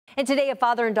And today, a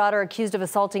father and daughter accused of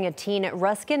assaulting a teen at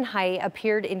Ruskin High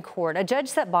appeared in court. A judge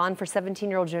set bond for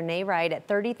 17-year-old Jonae Wright at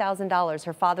 $30,000.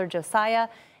 Her father, Josiah,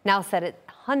 now set at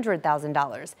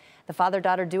 $100,000. The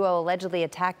father-daughter duo allegedly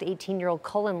attacked 18-year-old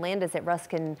Cullen Landis at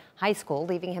Ruskin High School,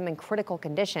 leaving him in critical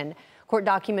condition. Court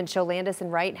documents show Landis and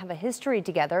Wright have a history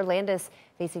together. Landis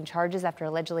facing charges after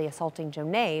allegedly assaulting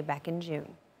Jonae back in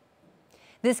June.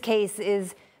 This case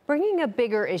is bringing a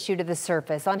bigger issue to the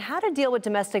surface on how to deal with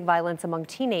domestic violence among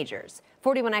teenagers.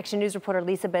 41 Action News reporter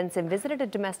Lisa Benson visited a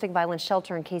domestic violence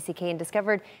shelter in KCK and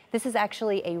discovered this is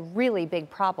actually a really big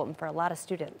problem for a lot of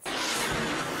students.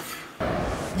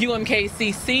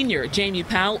 UMKC senior Jamie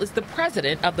Powell is the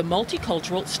president of the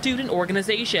Multicultural Student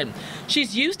Organization.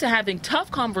 She's used to having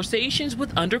tough conversations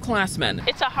with underclassmen.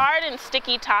 It's a hard and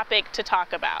sticky topic to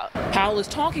talk about. Powell is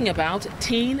talking about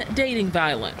teen dating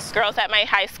violence. Girls at my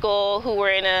high school who were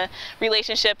in a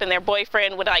relationship and their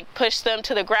boyfriend would push them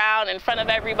to the ground in front of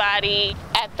everybody.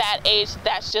 At that age,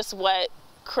 that's just what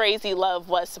crazy love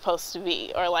was supposed to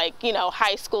be, or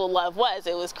high school love was.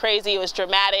 It was crazy, it was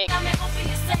dramatic.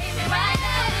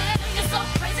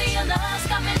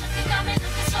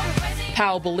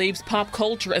 Powell believes pop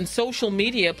culture and social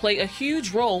media play a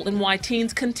huge role in why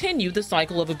teens continue the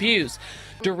cycle of abuse.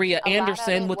 Doria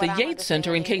Anderson with the Yates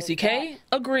Center in KCK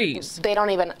agrees.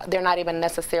 They're not even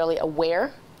necessarily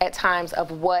aware at times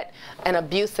of what an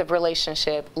abusive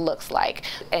relationship looks like.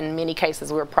 In many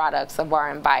cases, we're products of our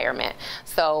environment.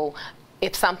 So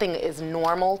if something is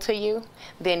normal to you,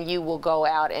 then you will go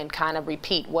out and kind of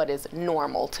repeat what is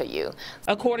normal to you.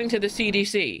 According to the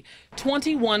CDC,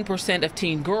 21% of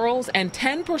teen girls and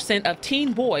 10% of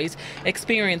teen boys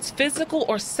experience physical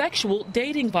or sexual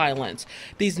dating violence.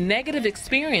 These negative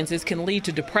experiences can lead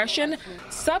to depression,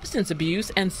 substance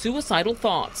abuse, and suicidal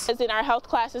thoughts. In our health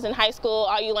classes in high school,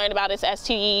 all you learn about is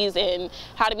STDs and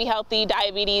how to be healthy,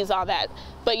 diabetes, all that.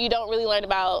 But you don't really learn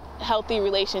about healthy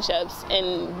relationships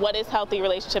and what is healthy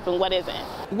relationship and what isn't.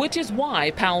 Which is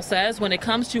why Powell says when it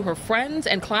comes to her friends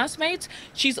and classmates,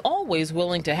 she's always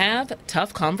willing to have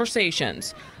tough conversations.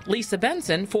 Lisa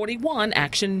Benson, 41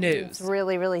 Action News. It's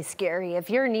really, really scary. If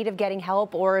you're in need of getting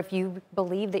help or if you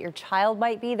believe that your child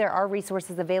might be, there are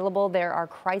resources available. There are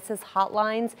crisis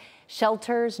hotlines,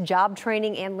 shelters, job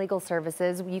training, and legal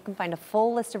services. You can find a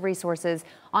full list of resources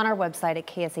on our website at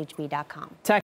kshb.com.